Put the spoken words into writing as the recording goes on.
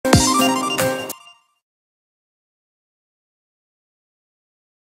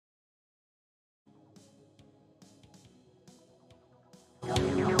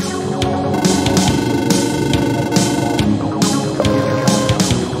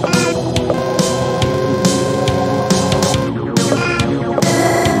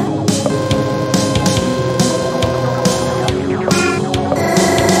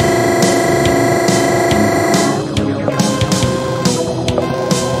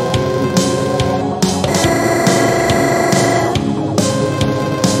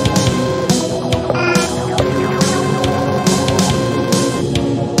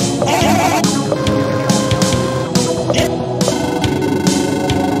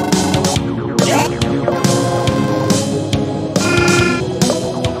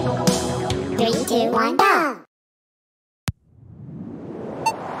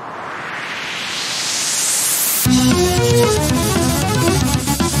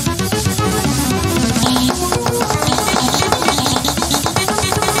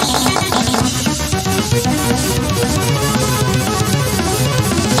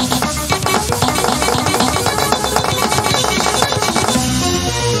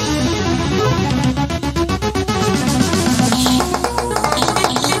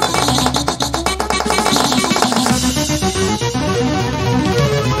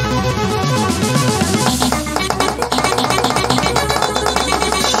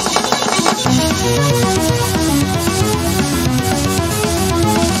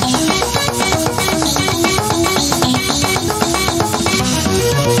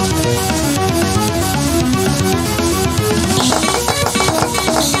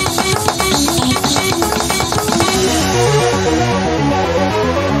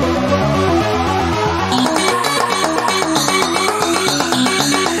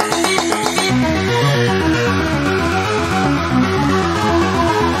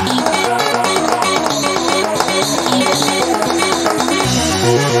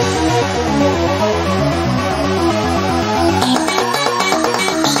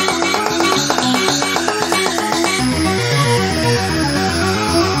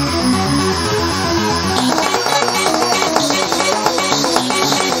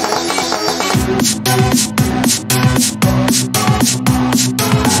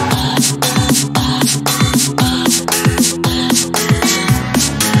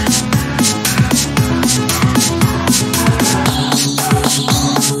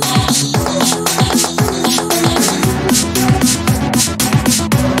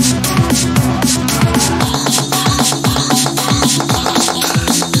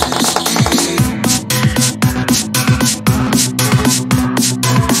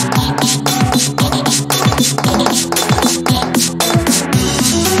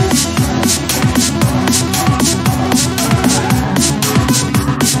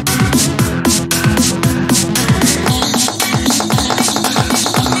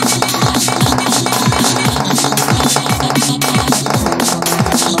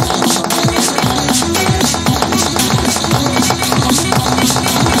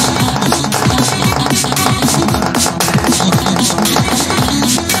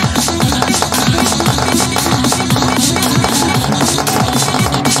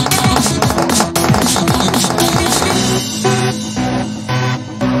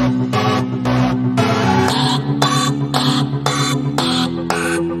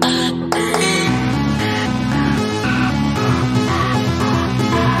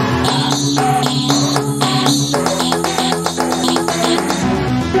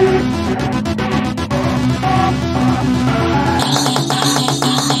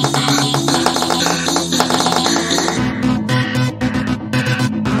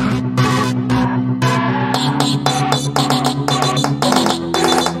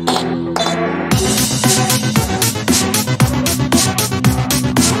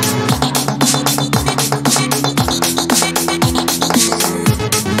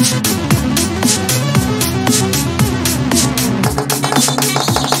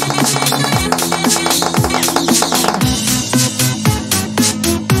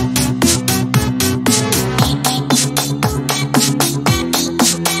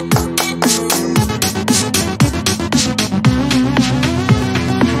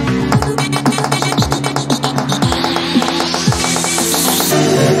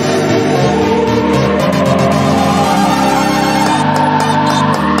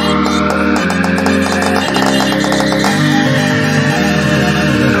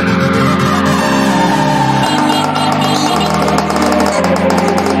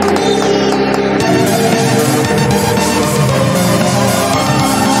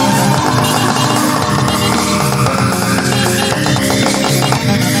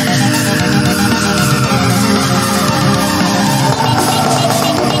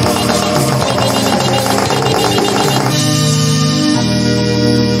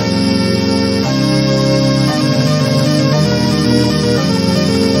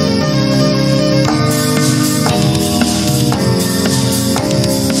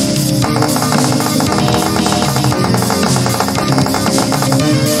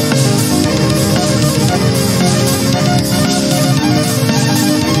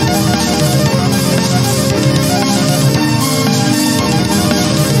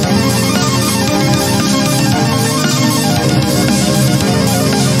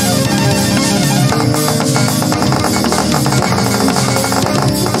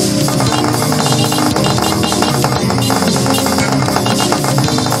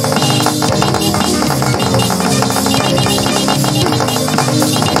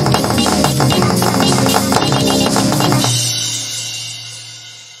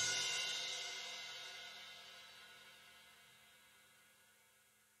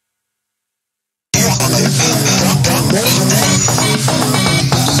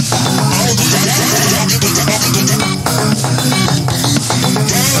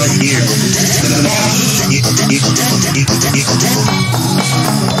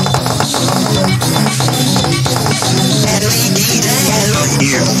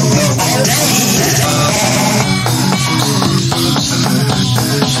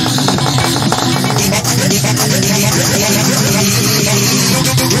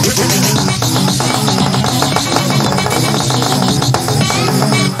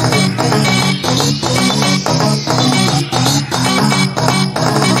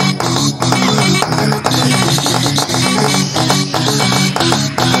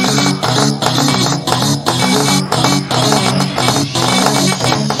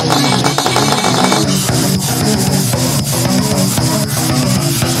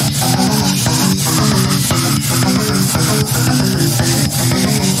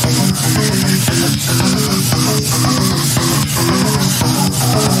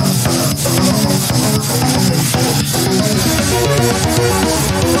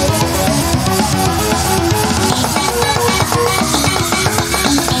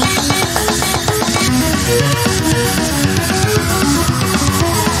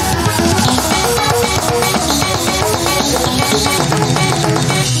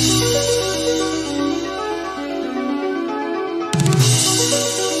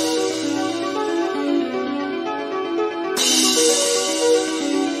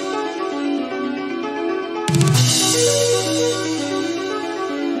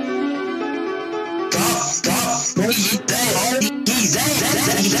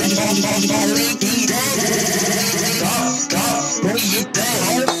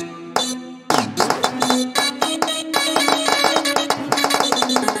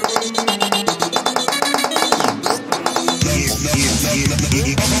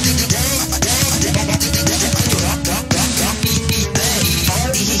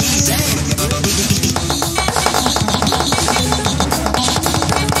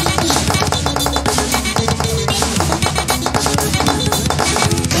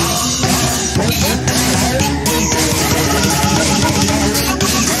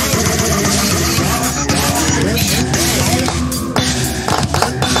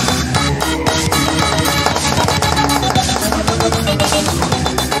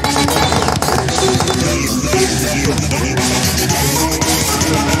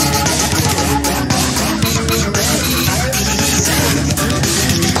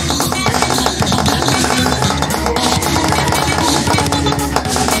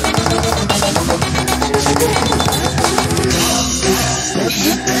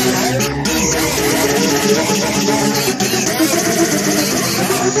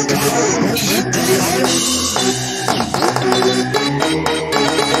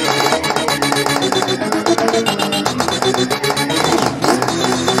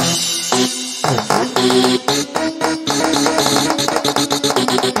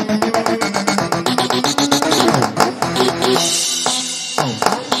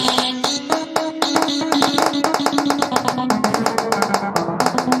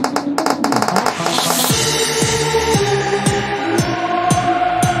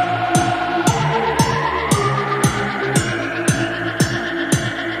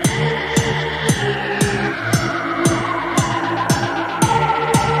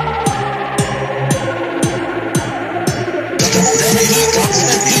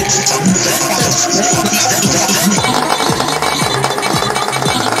Helicopter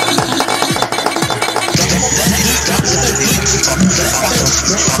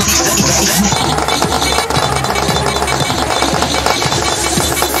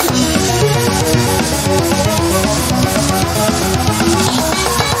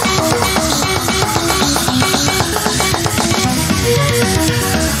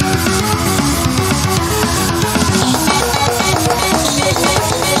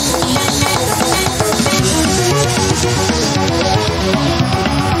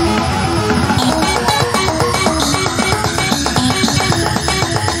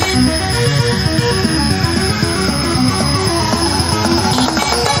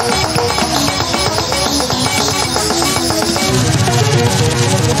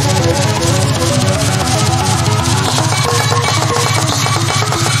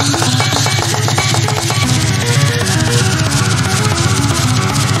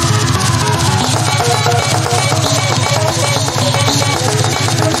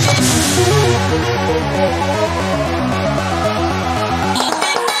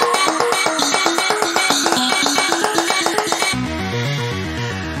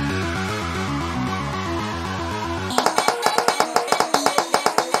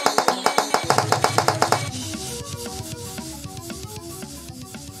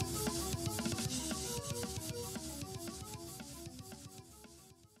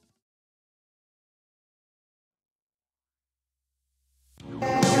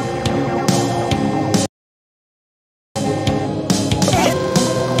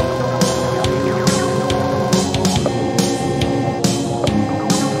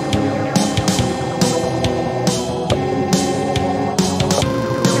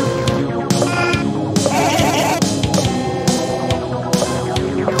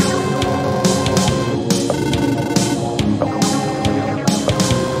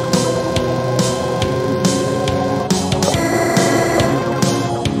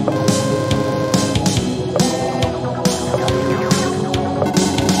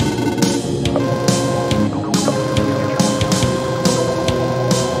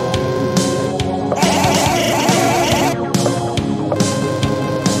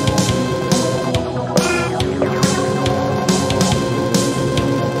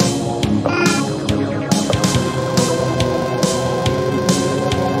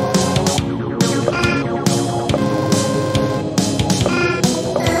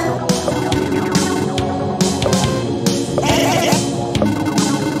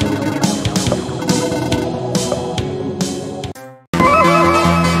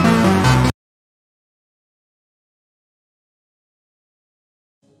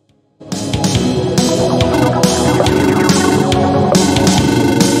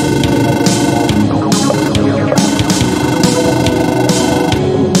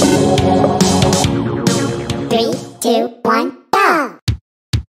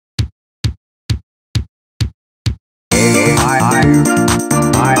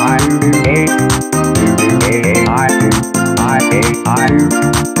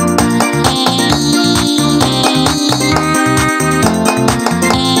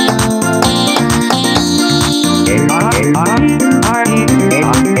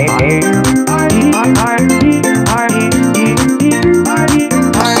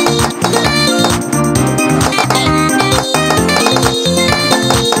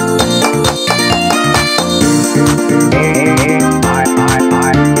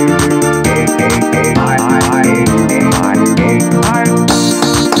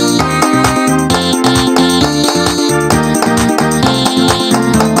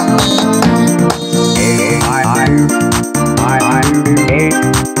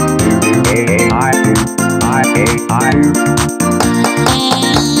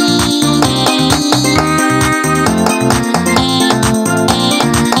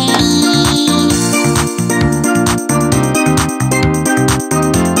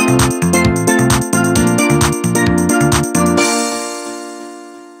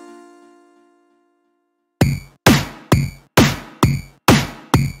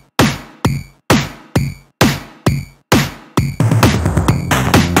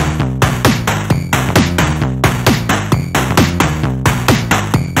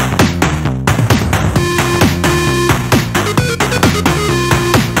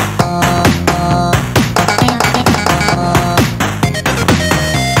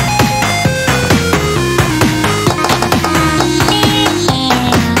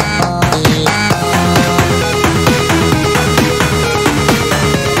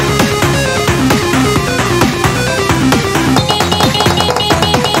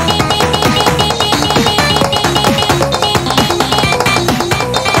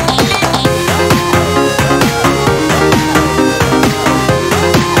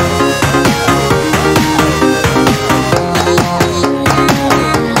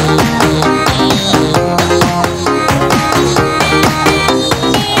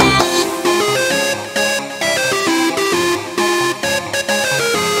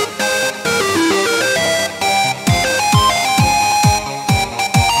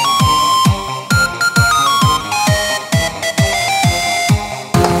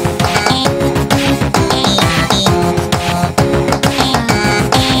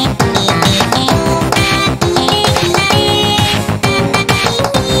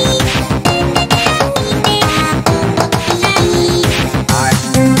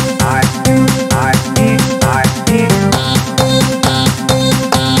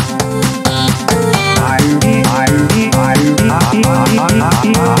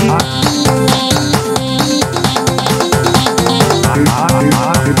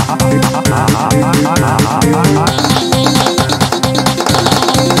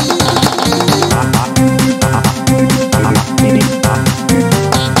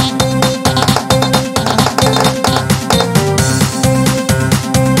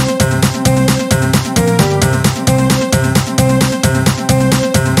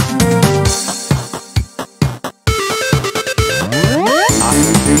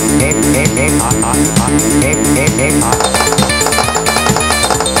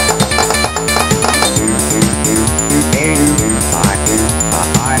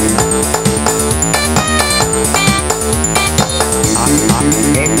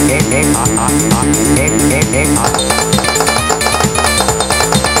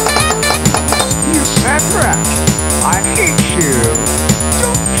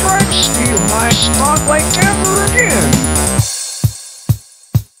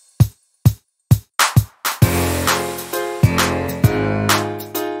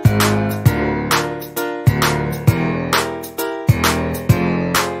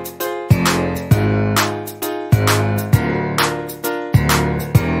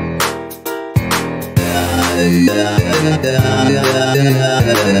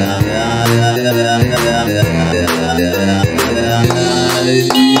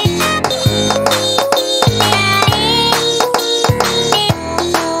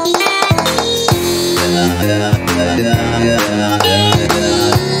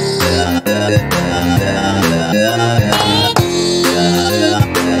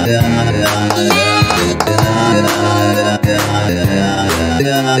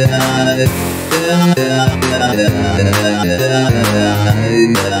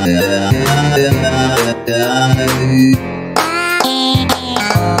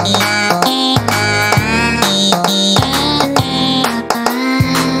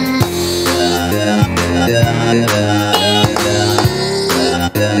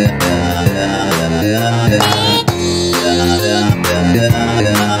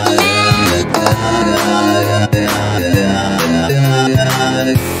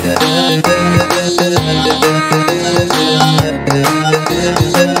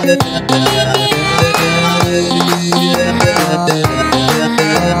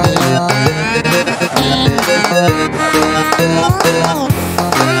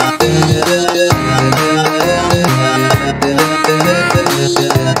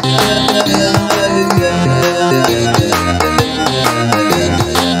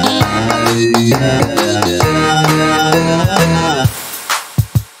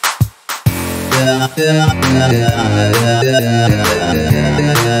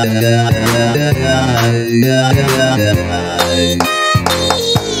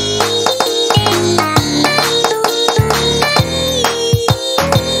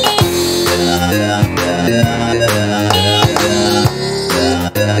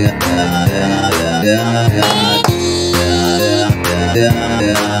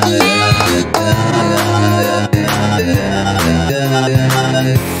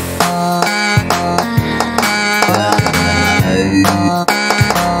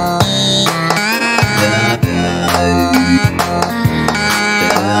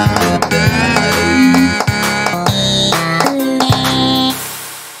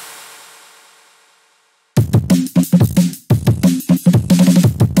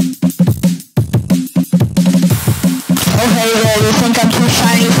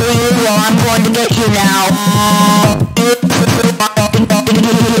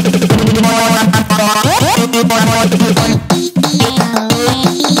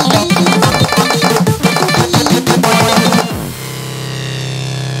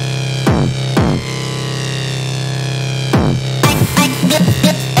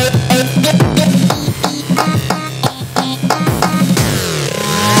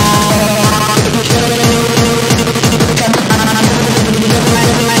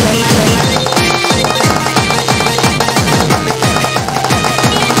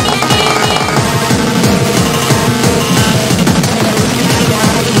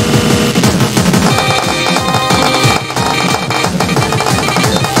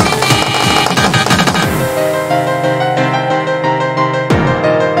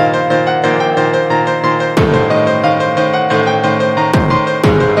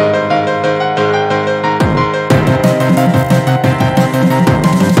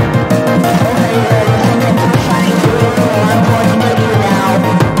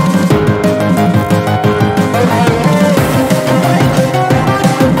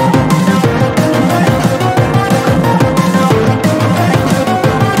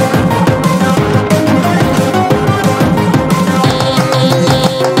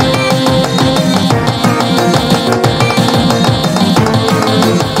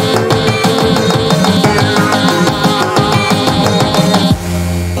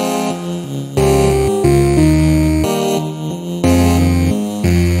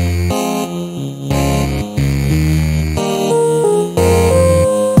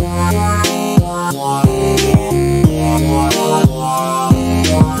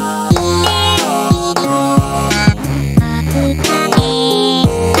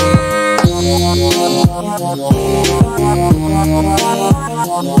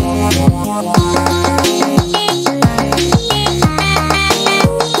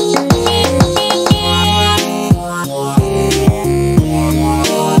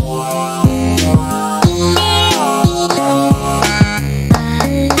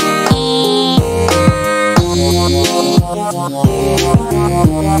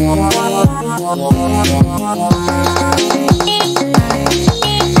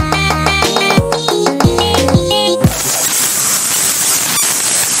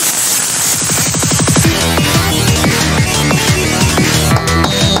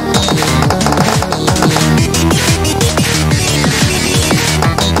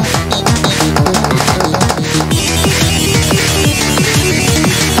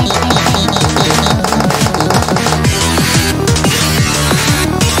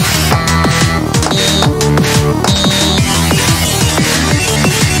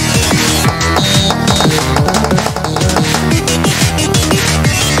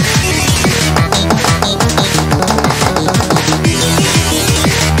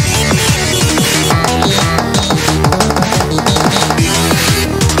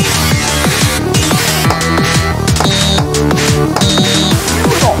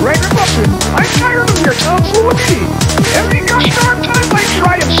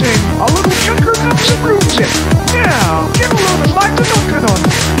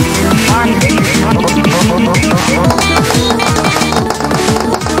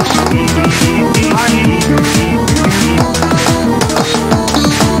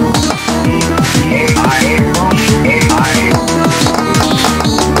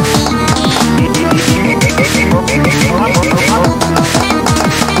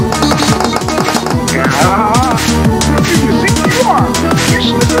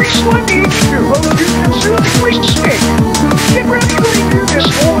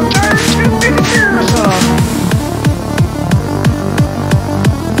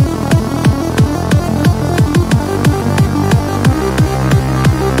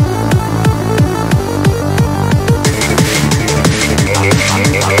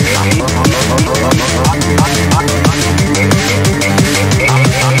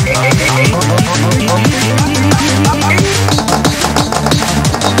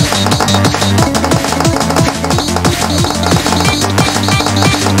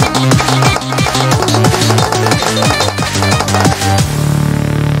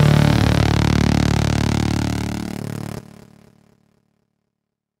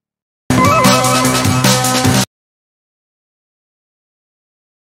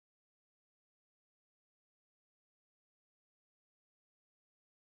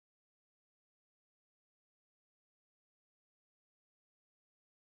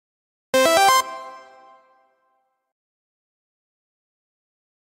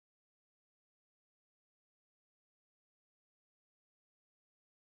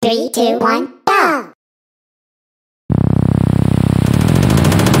 3, 2, 1, go!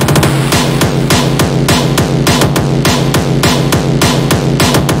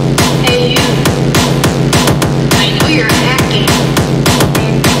 Hey you, I know you're hacking.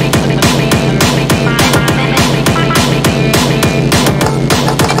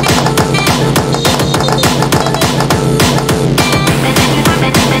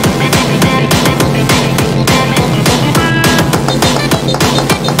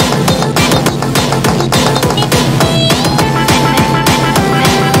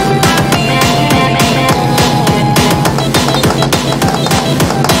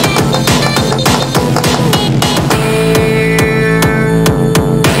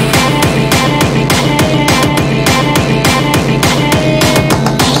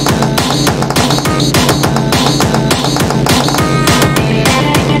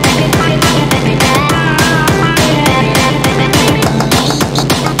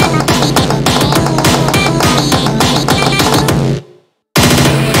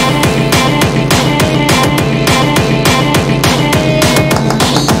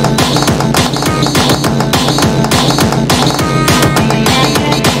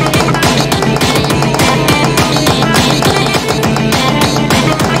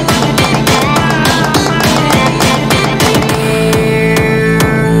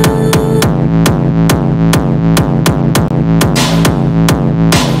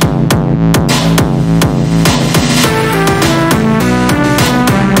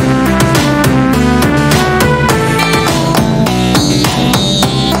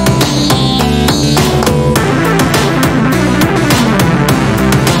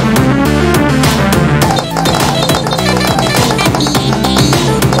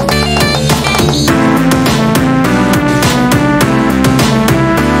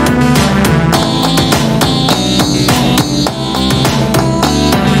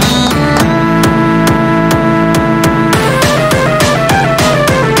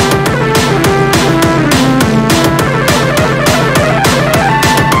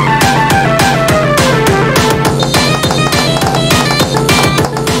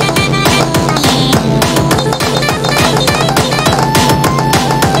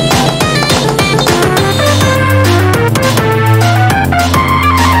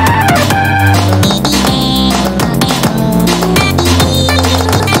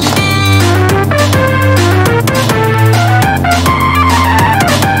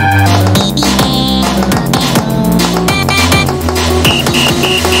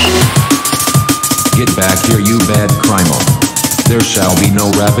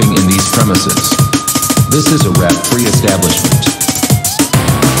 shopping in these premises. This is a rat-free establishment.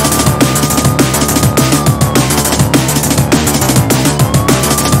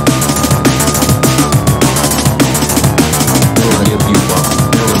 Never give you up,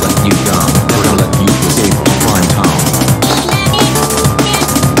 never let you down, never let you escape to climb town.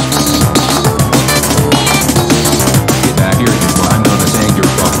 Get back here, you I'm gonna sing your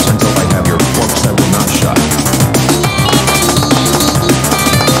thoughts until I have your corpse. I will not shut.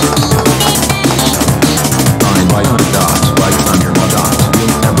 Fine right on a dot, right on your dot.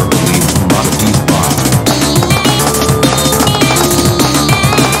 You'll never believe Rosati's bot.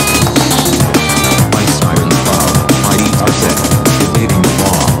 My sirens loud, my eats are sick. Evading the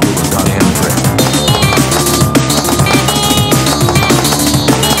law, you're a goddamn trick.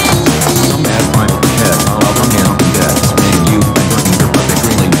 Some mad private head, I'll come down and dead, spraying you and burning your perfect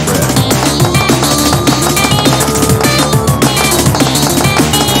greenling bread.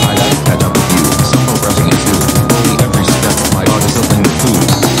 I like to catch up with you, some more rushing into only every step, my dog is something with food.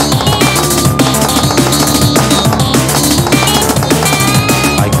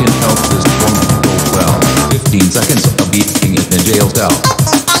 I can't help this won't go well. 15 seconds of being in a jail cell.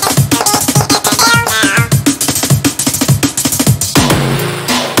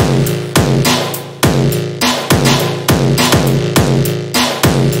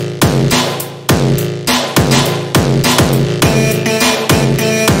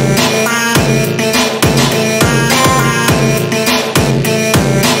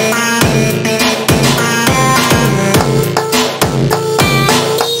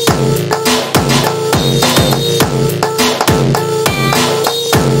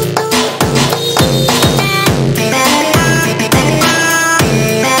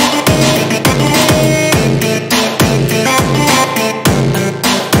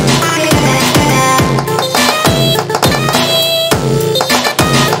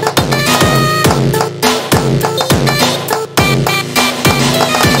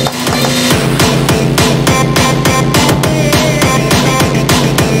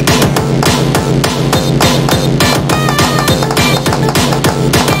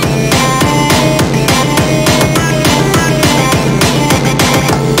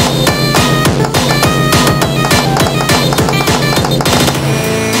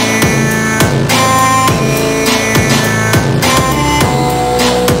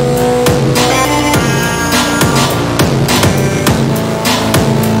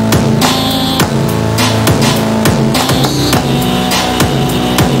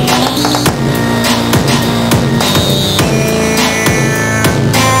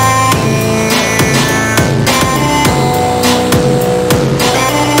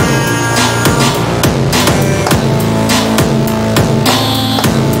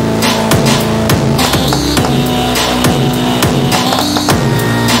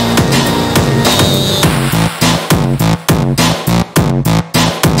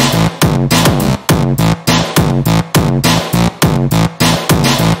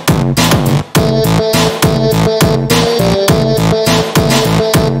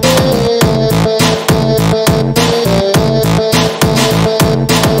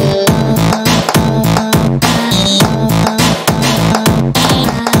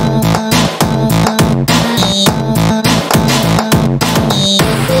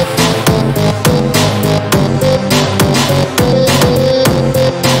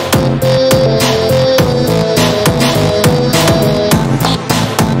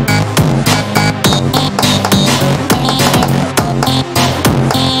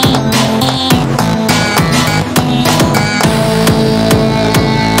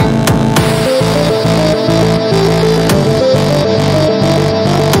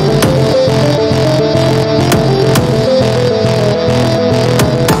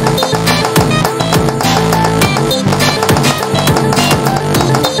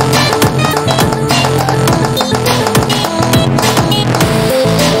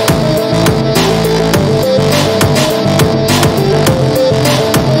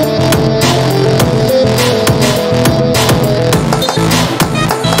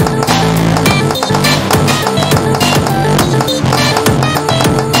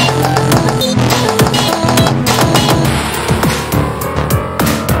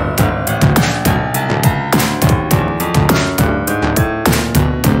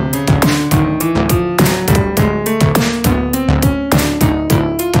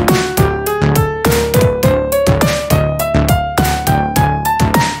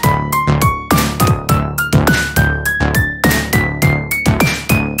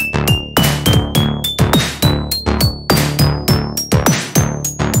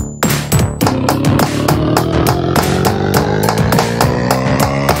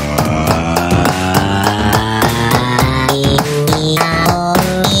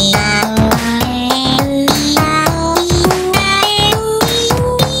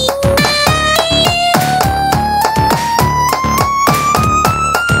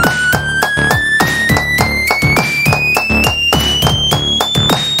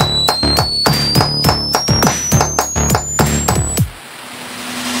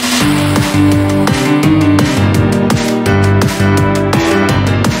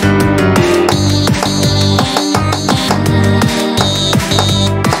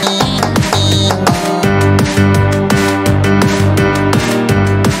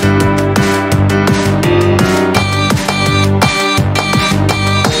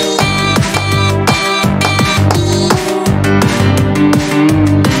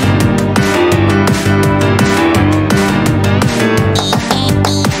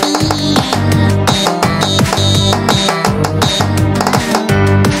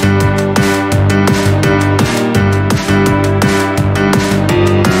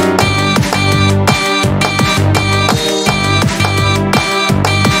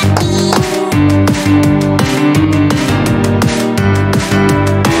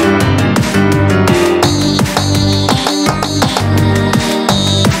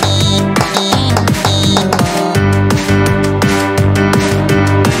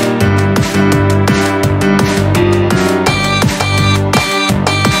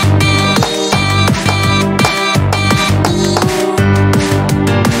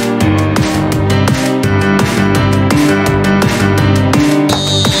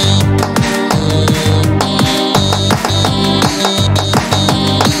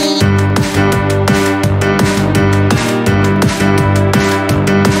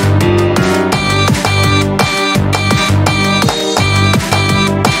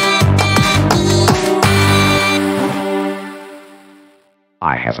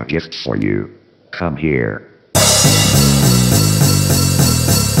 a gift for you. Come here.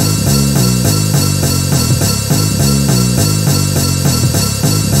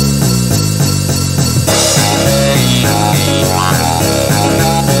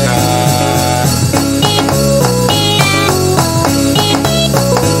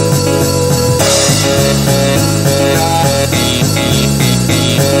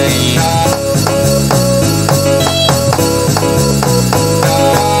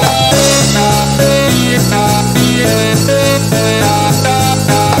 Yeah.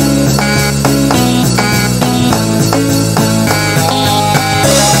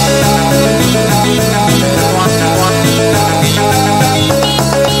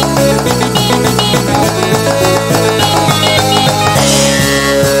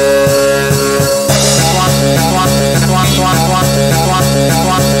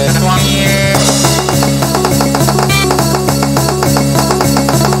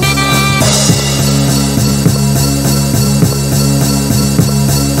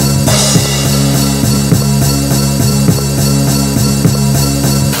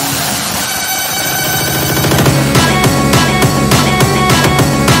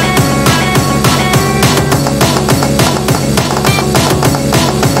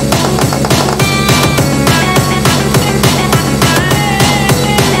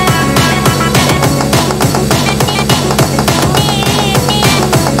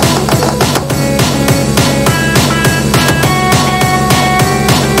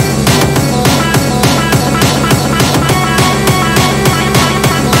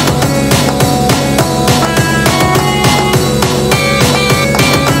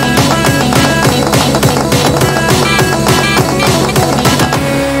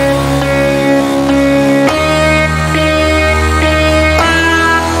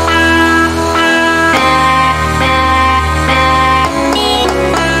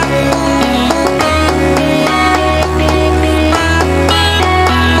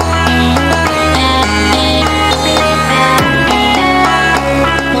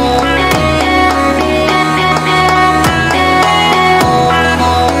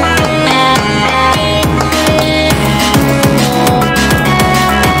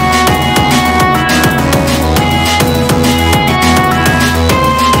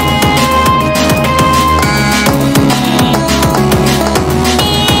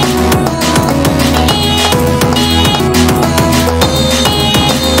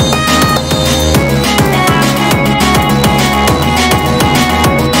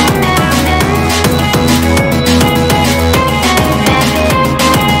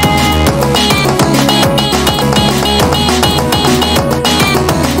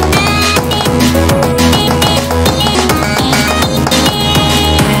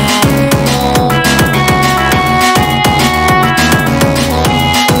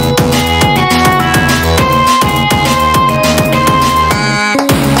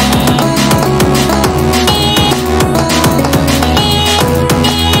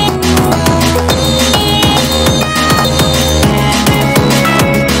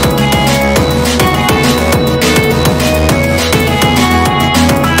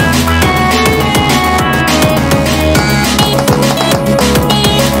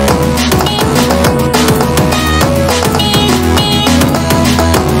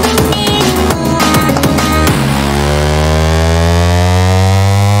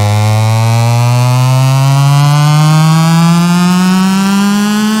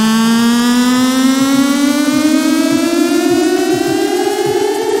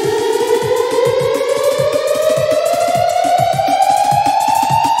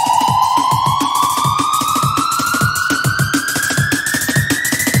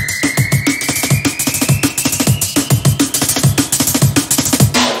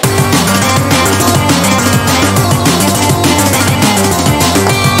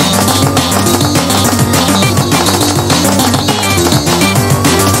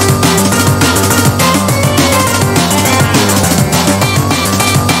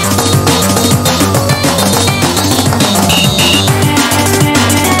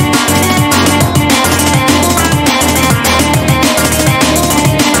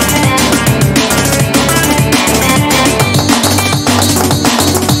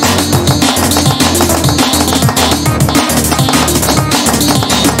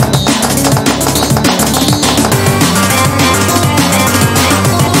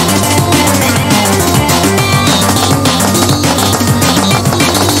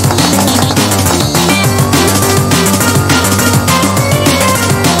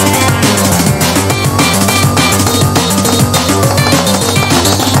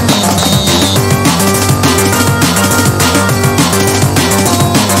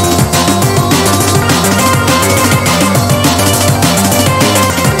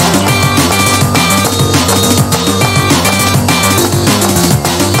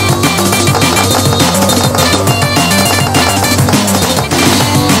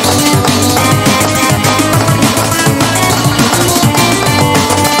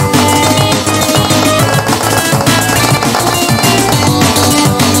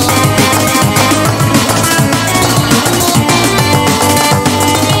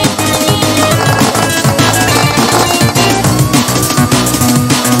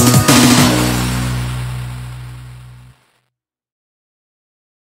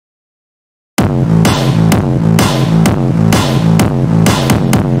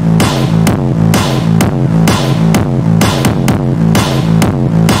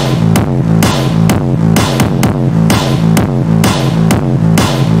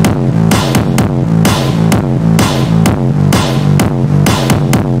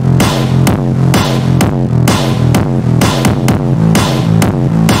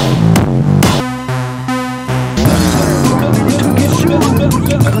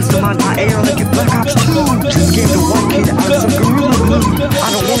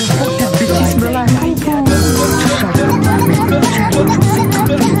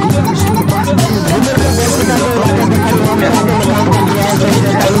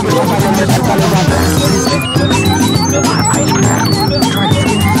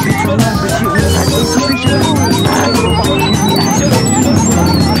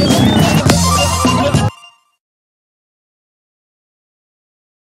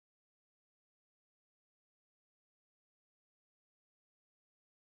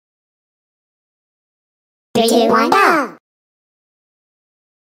 3, 2, 1, go!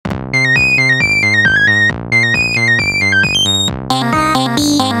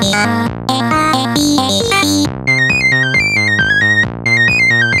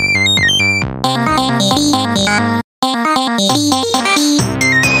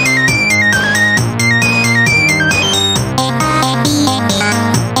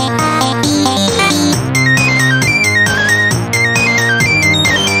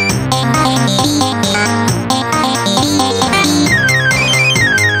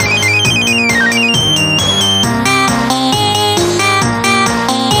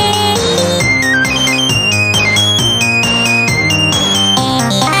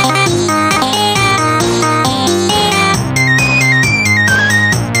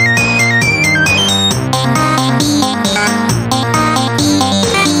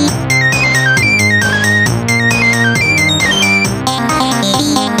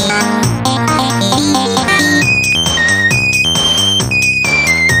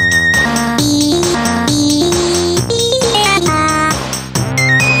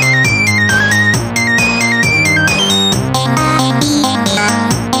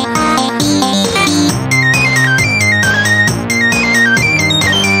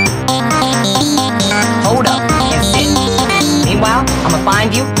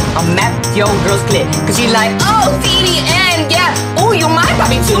 I'll map your girl's clip. Cause she like, oh, CDN, yeah. Oh, you might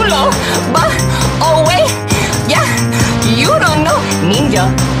probably too low. But, oh, wait, yeah. You don't know.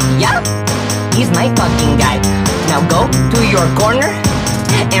 Ninja, yeah. He's my fucking guy. Now go to your corner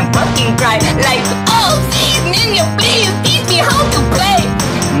and fucking cry. Like, oh, please, Ninja, please teach me how to play.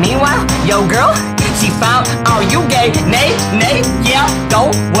 Meanwhile, yo girl, she found out you gay. Nay, nay, yeah.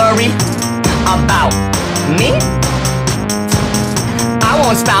 Don't worry about me. I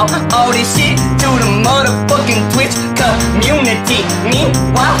won't spout all this shit to the motherfucking Twitch community.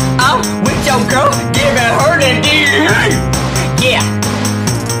 Meanwhile, I'm with your girl, giving her the D. Yeah,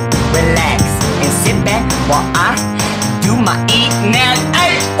 relax and sit back while I do my eating and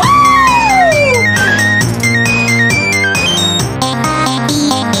hey, woo!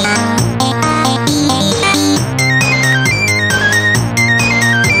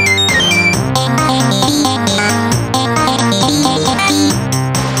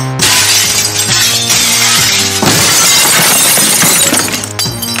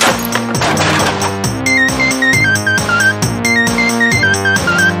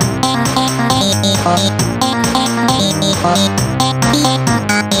 Bye.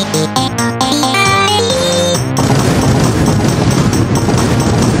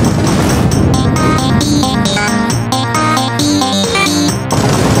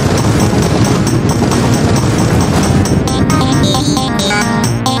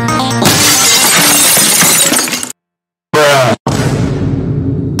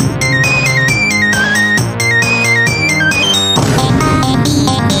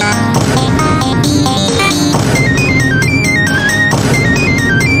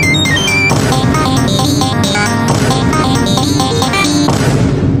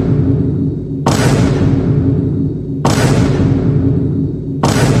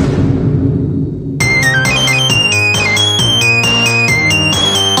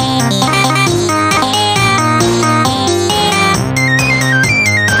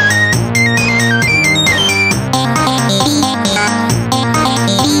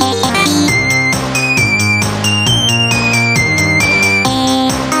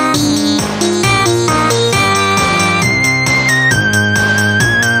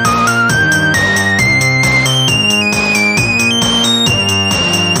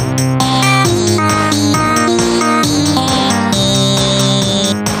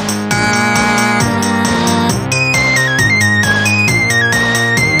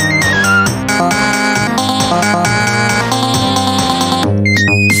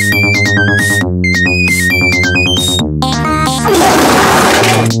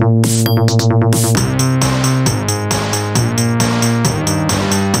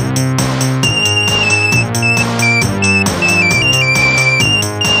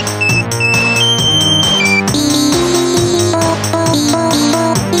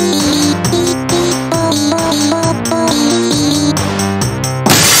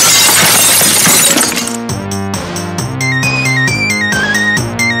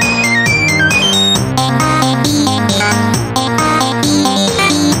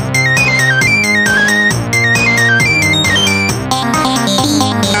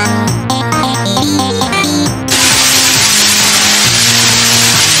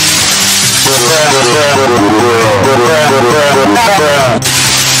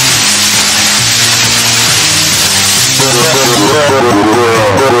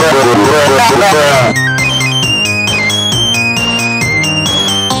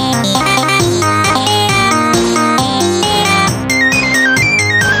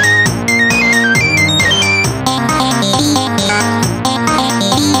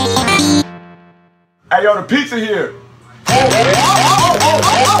 Hey, yo, the pizza here.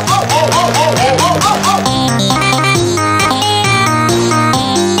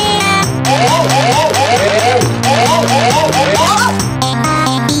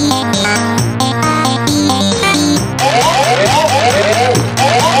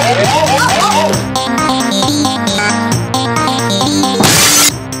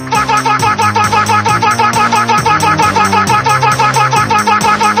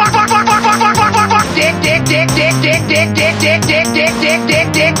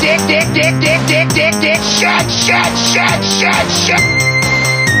 Shit.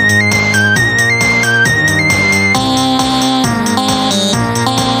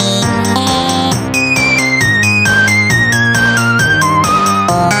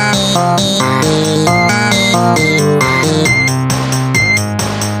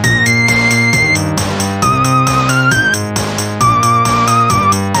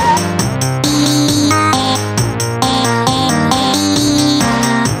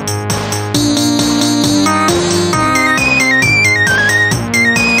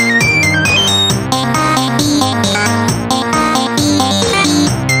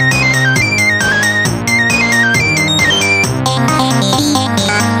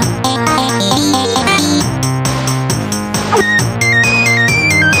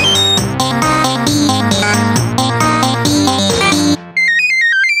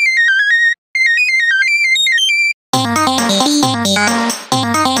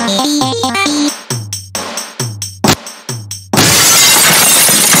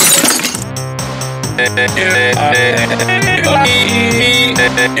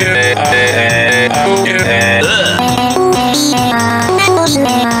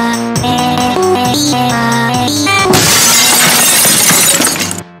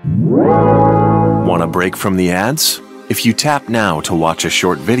 Want a break from the ads? If you tap now to watch a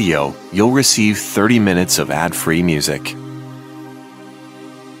short video, you'll receive 30 minutes of ad-free music.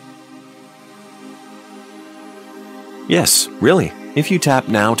 Yes, really. If you tap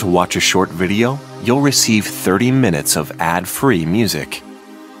now to watch a short video, you'll receive 30 minutes of ad-free music.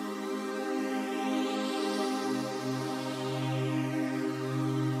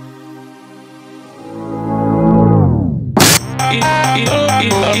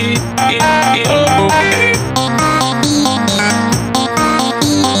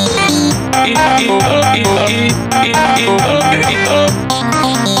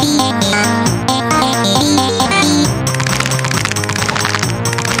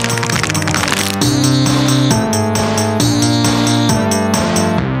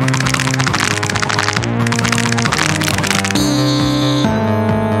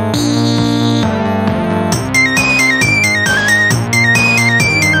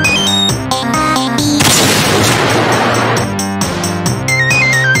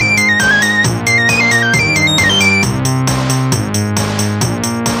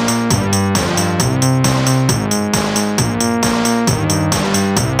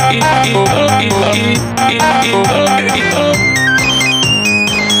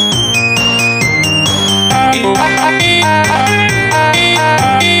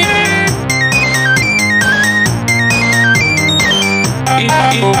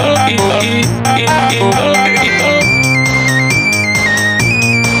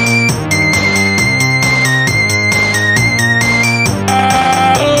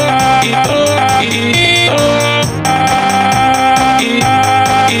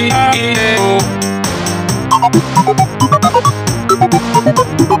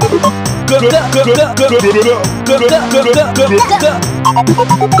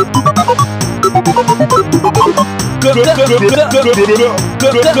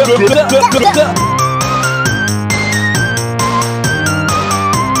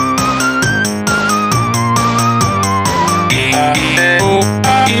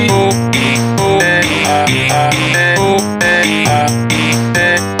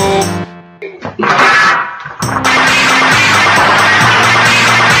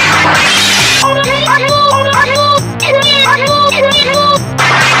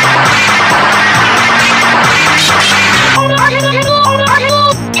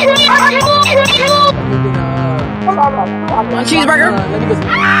 Cheeseburger?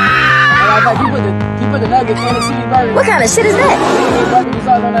 What kind of shit is that?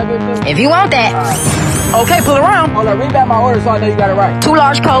 If you want that. Okay, pull around. Hold on, read back my order so I know you got it right. 2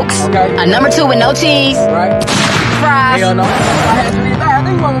 large Cokes. Okay. A number 2 with no cheese. Right. Fries. Hell no. I had to read it back. I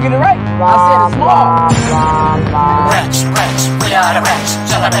think you want to get it right. I said it's small. Rich, we are the rich.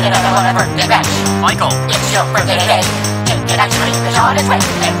 Celebrating another birthday bash. Michael, it's your birthday today. Get ice cream, it's on its way.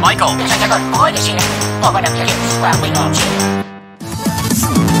 And Michael, you're such a good boy this year. Open up your lips while we all cheer.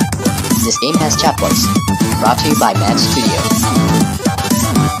 This game has chat voice. Brought to you by Mad Studio.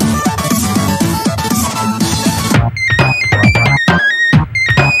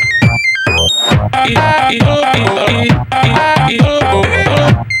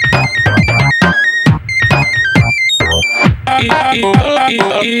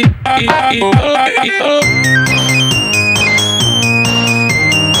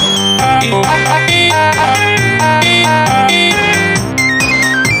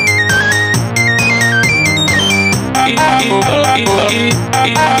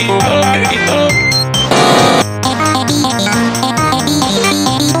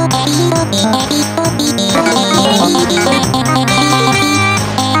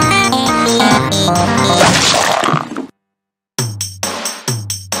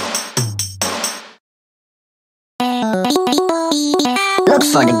 Look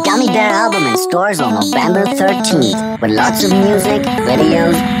for the Gummy Bear album in stores on November 13th with lots of music,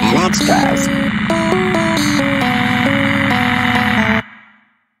 videos, and extras.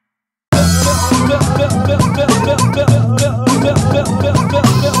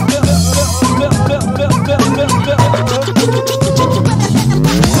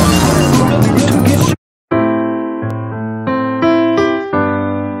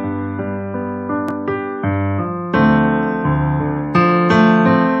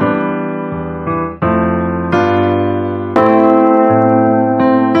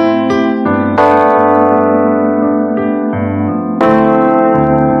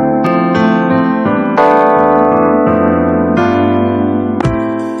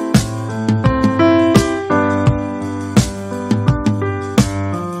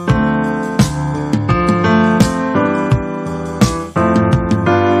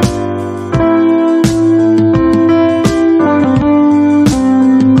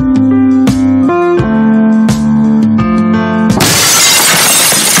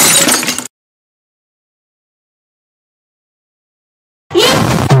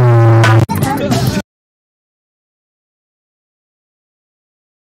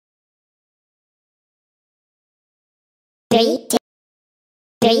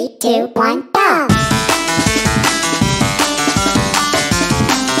 Three, two, one, go!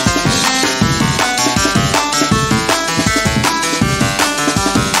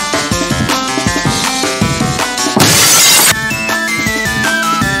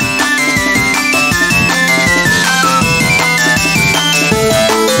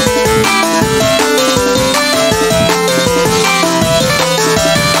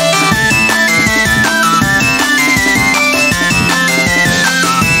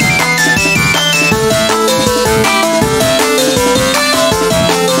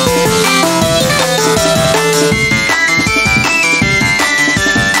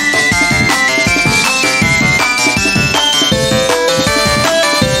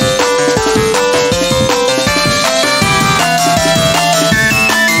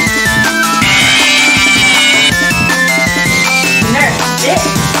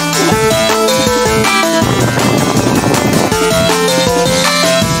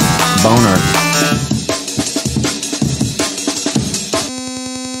 Boner.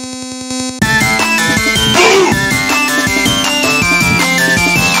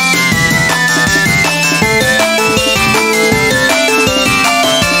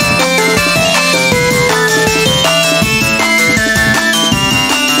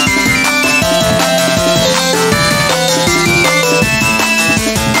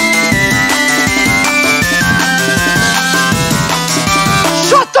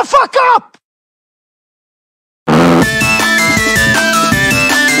 Shut the fuck up!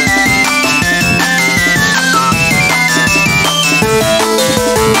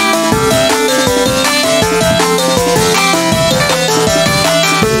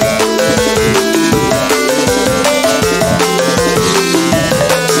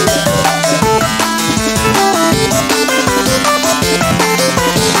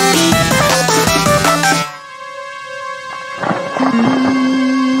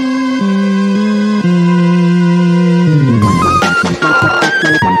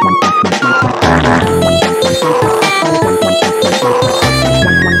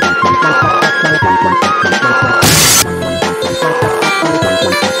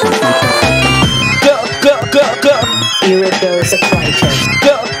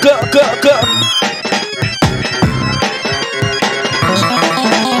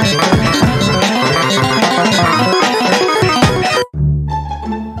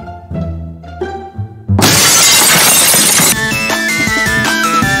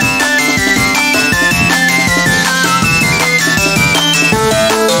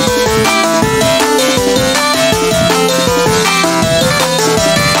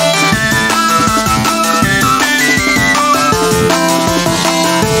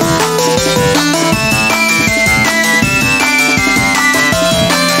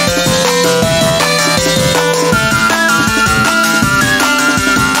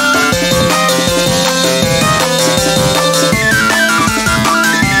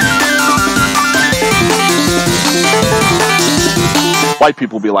 white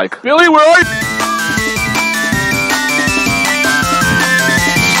people be like, Billy, where are you?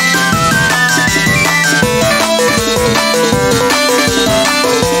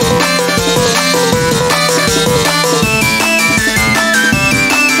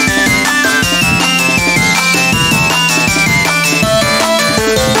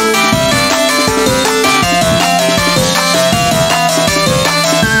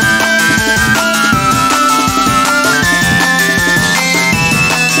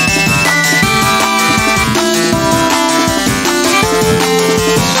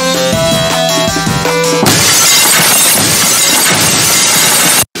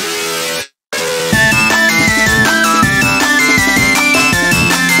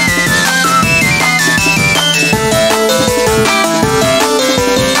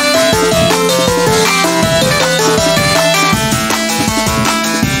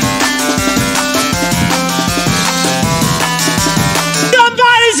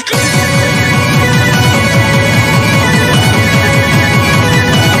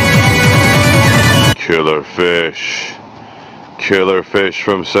 Killer Fish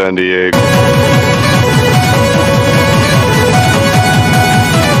from San Diego.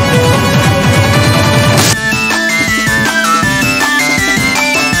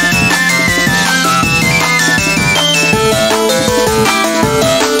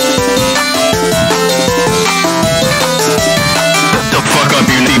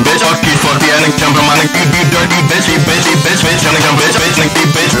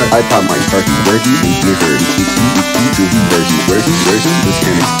 I thought my party worthy and user version this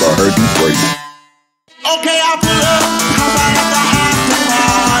game is for her before you. Okay, I pull up, hop out of the after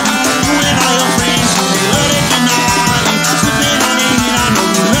party. You and all your friends, so they love it tonight. Sipping on the heat, I know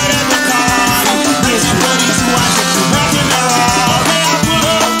you heard at the party. This is 32, I set you back in the hall. Okay, I pull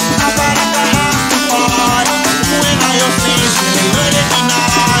up, hop out of the after party. You and all your friends, so they love it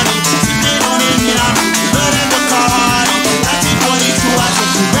tonight. Sipping on the heat, I know you heard at the party. 1942, I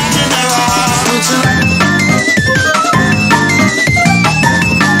set you back in the hall.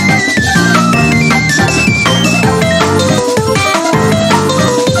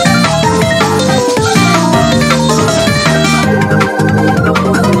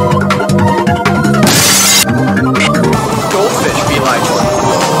 Goldfish be like,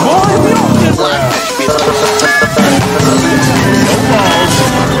 boy, we don't get blackfish be like. No balls.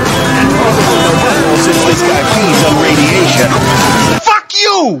 And probably no balls since this guy feeds on radiation. Fuck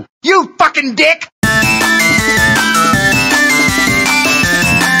you! You fucking dick!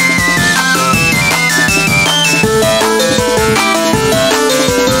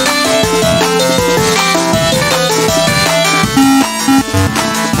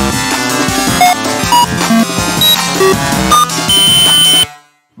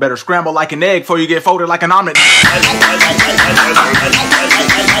 Better scramble like an egg before you get folded like an omelet.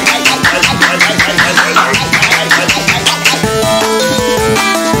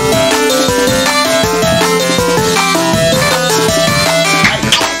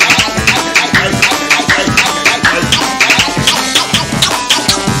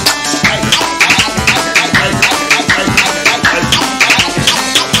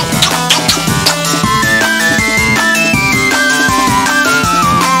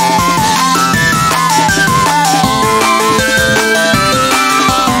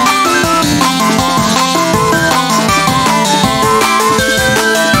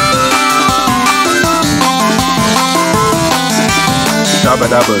 Shabba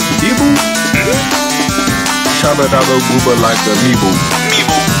dabba deeboo. Shabba dabba booba like a meeboo.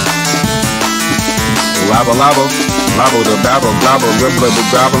 Labba labba, labba the babba, blabba, ribbla the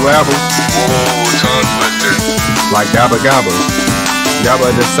grabba labba. Whoa, tongue twister. Like dabba gabba. Yabba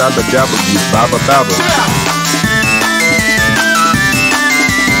the sabba dabba, you babba babba.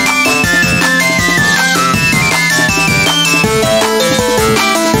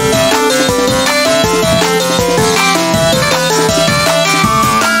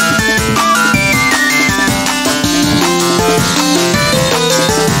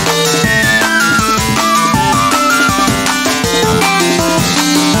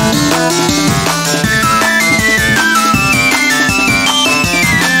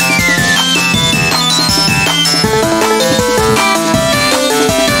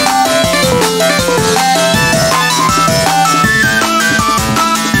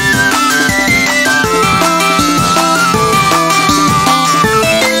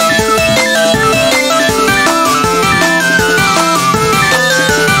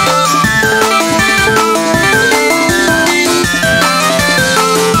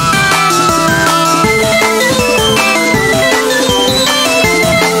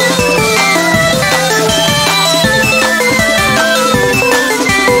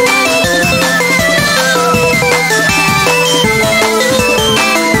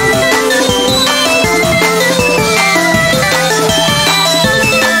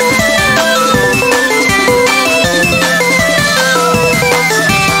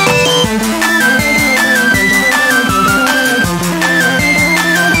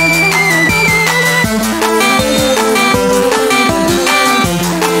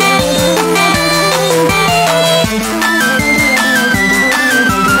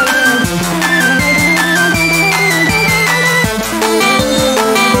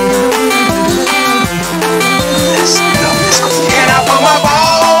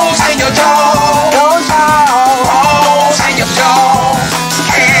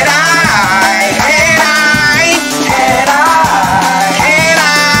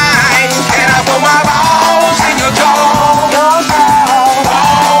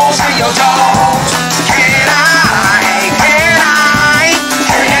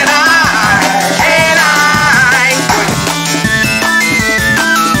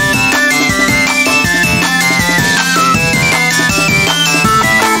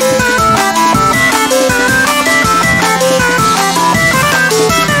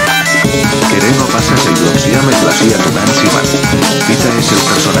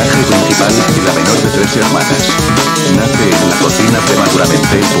 personaje principal y la menor de 3 hermanas. Nace en la cocina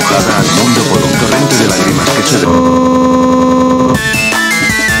prematuramente empujada al mundo por un torrente de lágrimas que se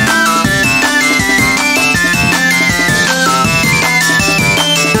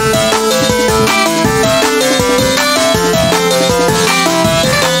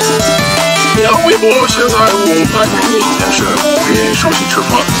杨微博现在我拍给你，但是不给手机吃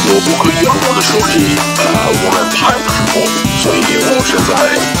饭，我不可以用我的手机我们拍的时候，所以我现在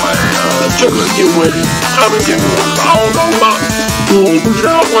拍这个，因为他们给我劳动了，我不知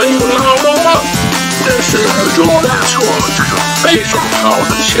道会有劳动吗？但是对我来说这是非常好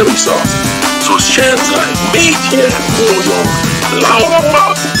的清理色，所以现在每天我用劳动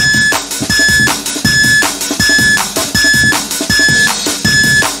了。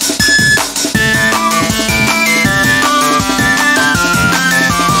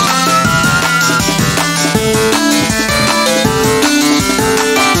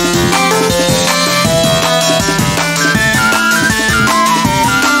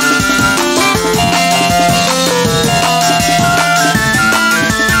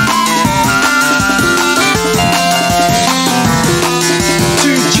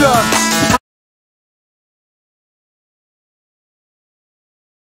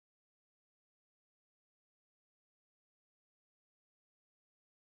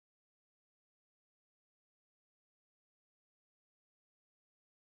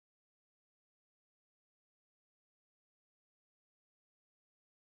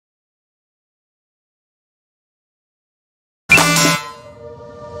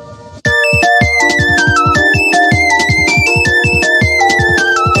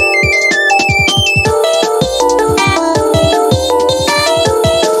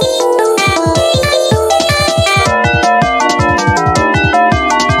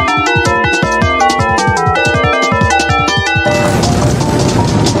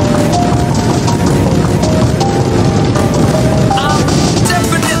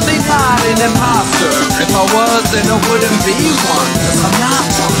Then I wouldn't be one, cause I'm not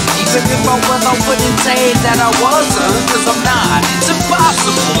one. Even if I was, I wouldn't say that I wasn't, cause I'm not. It's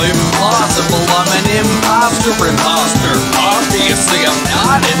impossible, implausible. I'm an imposter. Obviously I'm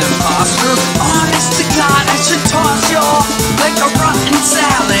not an imposter. Honest to God, I should toss you off like a rotten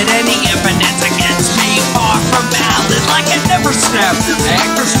salad. Any evidence against me far from valid. Like I never snapped your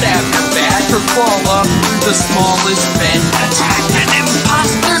neck or stabbed your back or crawl up through the smallest vent. Attack an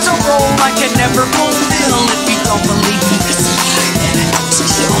imposter's a role I can never fulfill. If you don't believe me, this is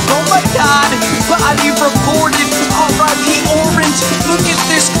oh my God, body reported. R.I.P. Orange. Look at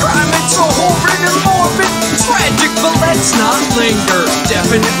this crime, it's so horrid and morbid. Tragic, but let's not linger.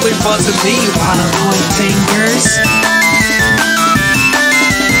 Definitely wasn't me, wanna point fingers.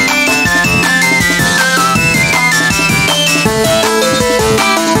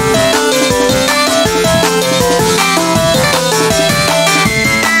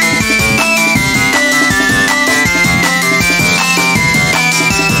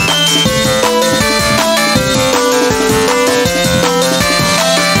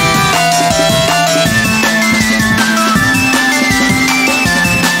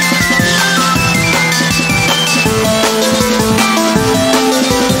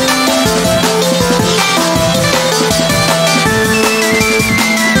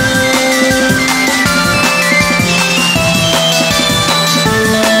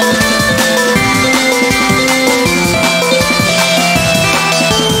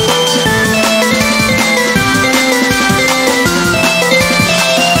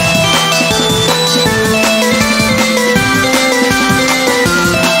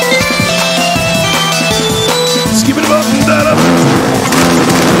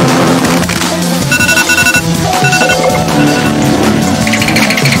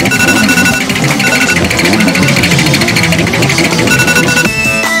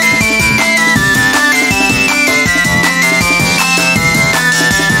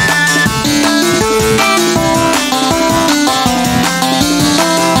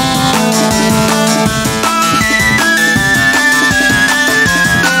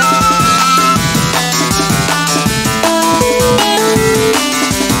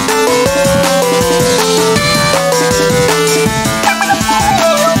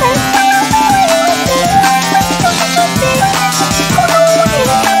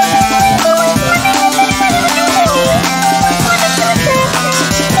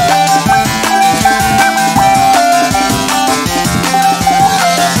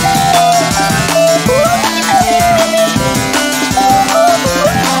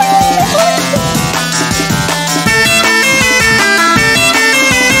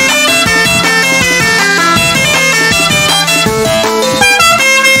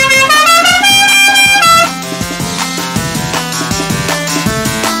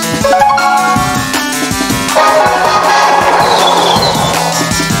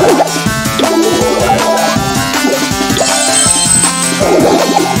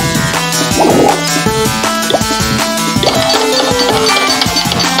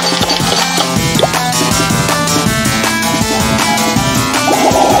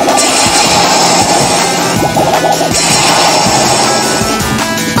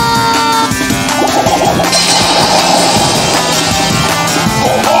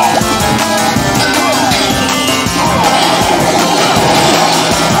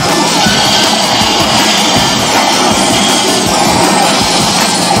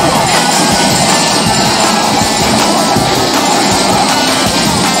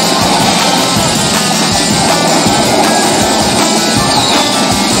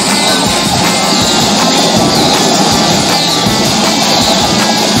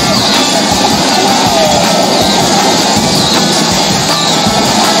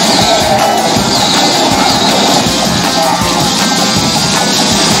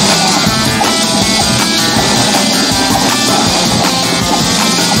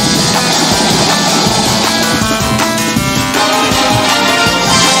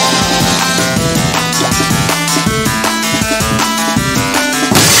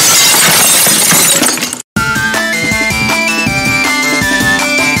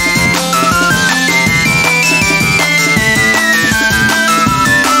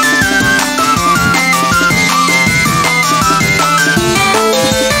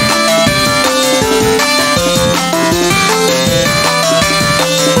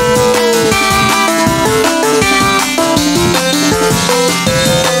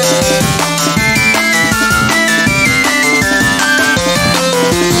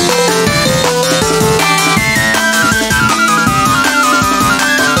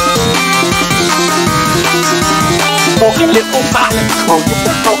 funky little bop. Funky,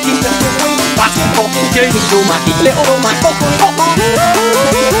 funky, bop, funky, give me to my little my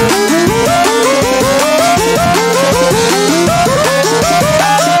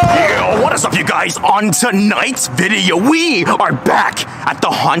What is up, you guys? On tonight's video, we are back at the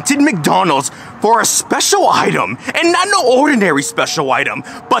Haunted McDonald's for a special item, and not no ordinary special item,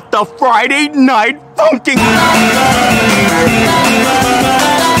 but the Friday Night Funkin'.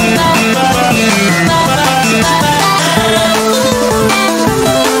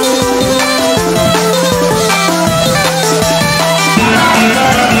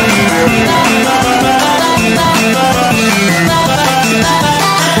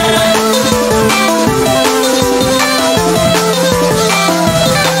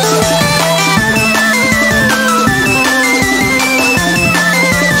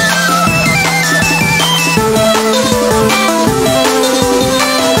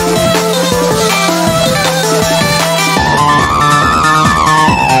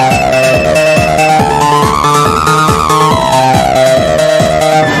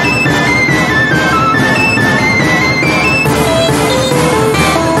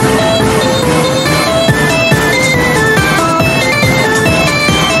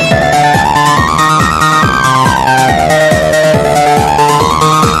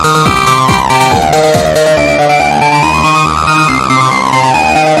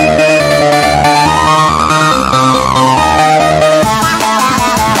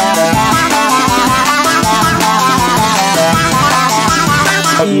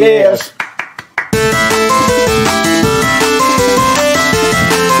 Yes.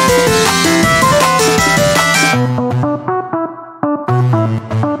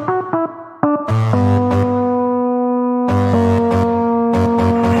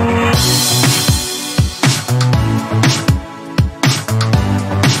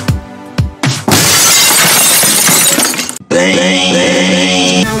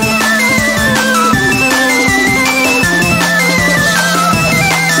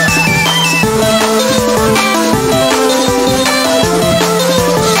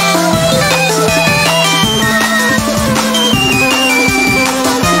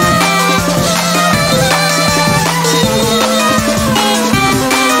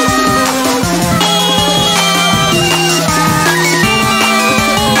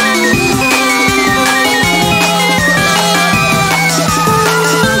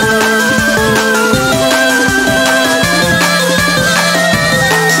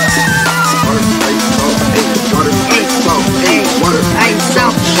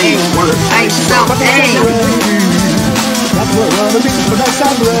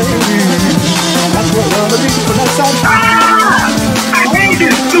 I hate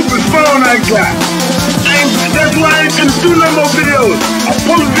this stupid phone I got. That's why I ain't gonna do no more videos. I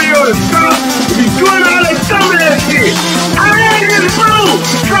post videos and stuff. Be doing all that stuff and that shit. I hate this phone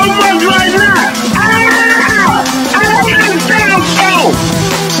so much right now. I hate this damn phone.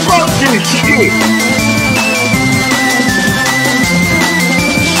 Fuck this shit.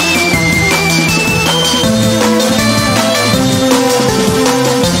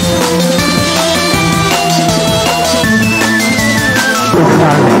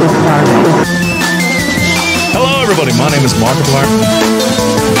 Hello, everybody. My name is Markiplier.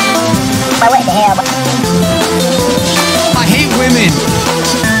 What the hell? I hate women.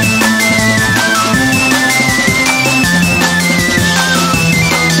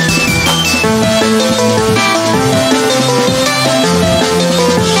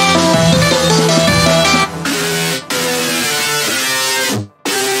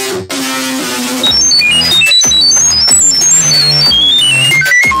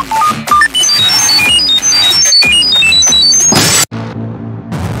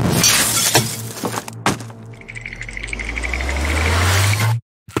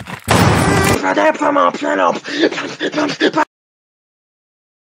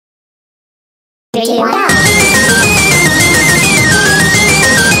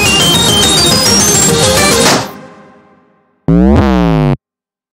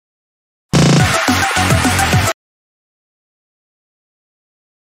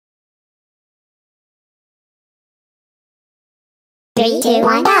 Three, two,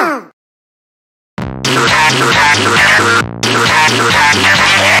 one, go!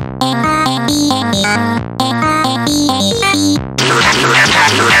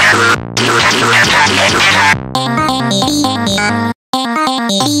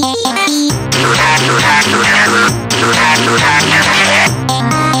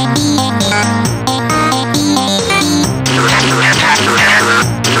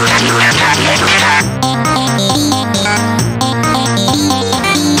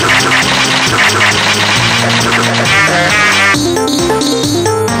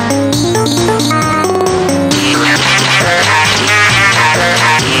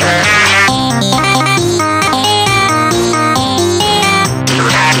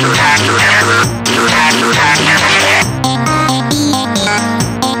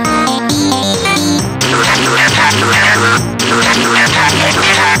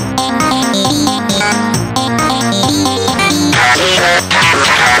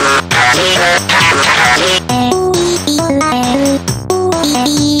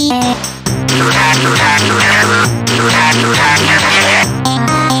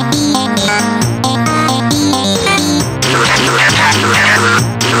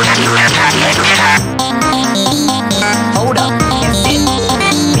 Hold up and sit.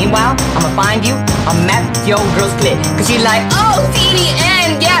 Meanwhile, I'ma find you a map your girl's clit. Cause she like, oh,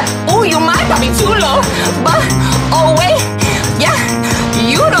 CDN, yeah. Oh, you might probably too low. But, oh, wait, yeah.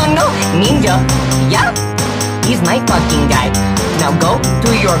 You don't know Ninja, yeah. He's my fucking guy. Now go to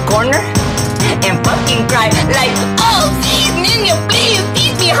your corner and fucking cry like, oh, please, Ninja, please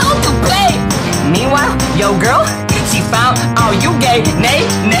teach me how to play. Meanwhile, yo girl, she found out you gay. Nay,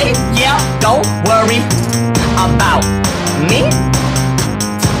 yeah, don't worry about me.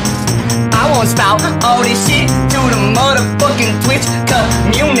 I won't spout all this shit to the motherfucking Twitch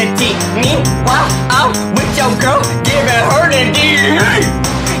community. Meanwhile, I'm with your girl, giving her the D.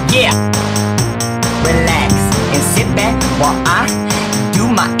 Yeah, relax and sit back while I do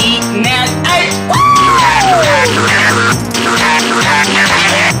my email. Hey,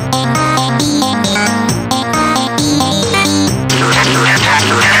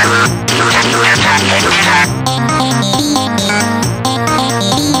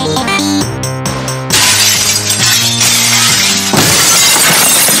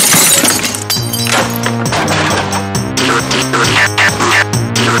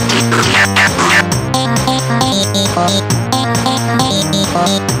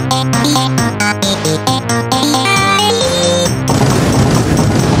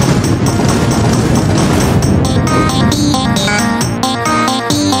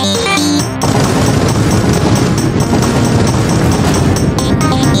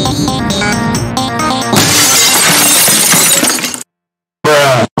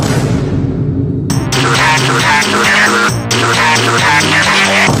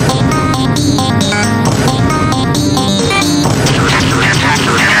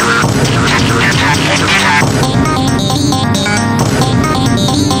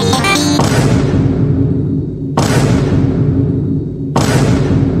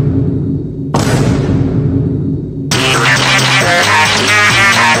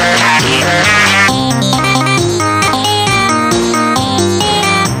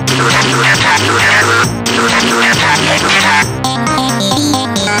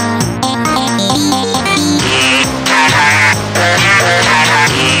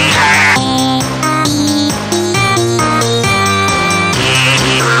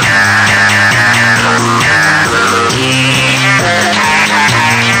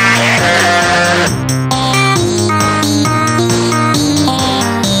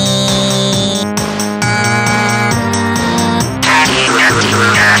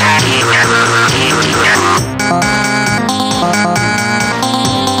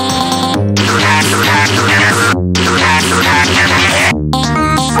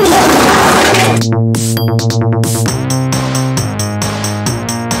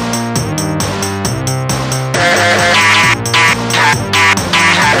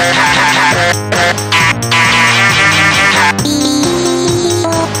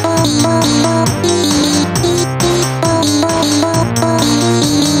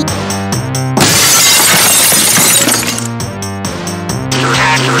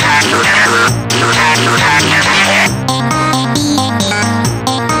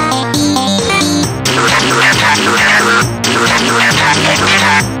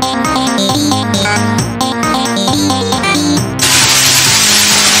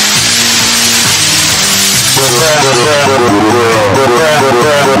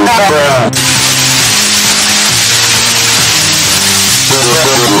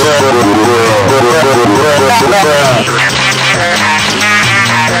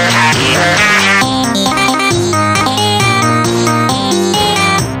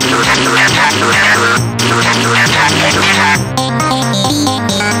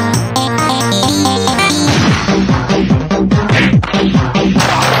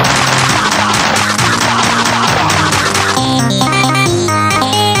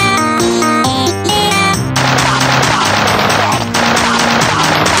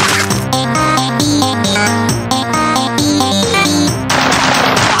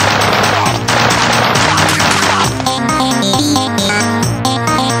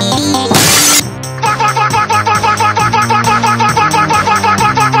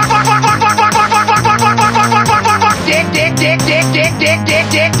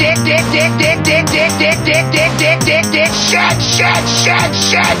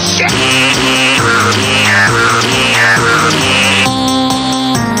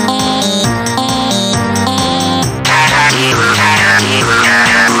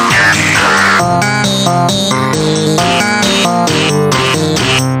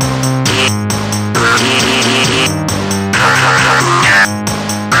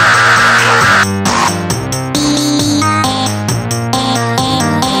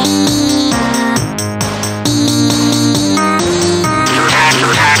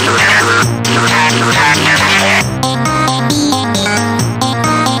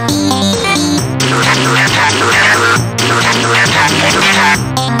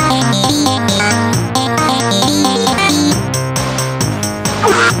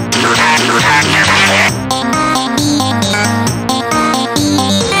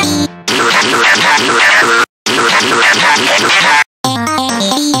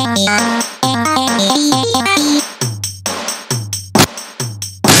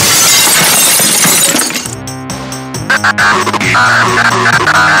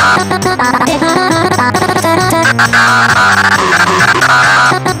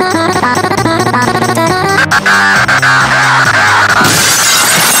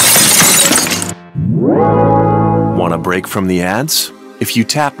 Want a break from the ads? If you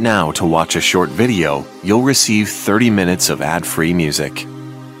tap now to watch a short video, you'll receive 30 minutes of ad-free music.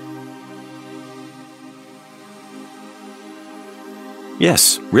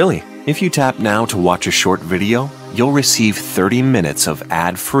 Yes, really. If you tap now to watch a short video, you'll receive 30 minutes of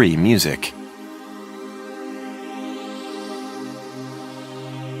ad-free music.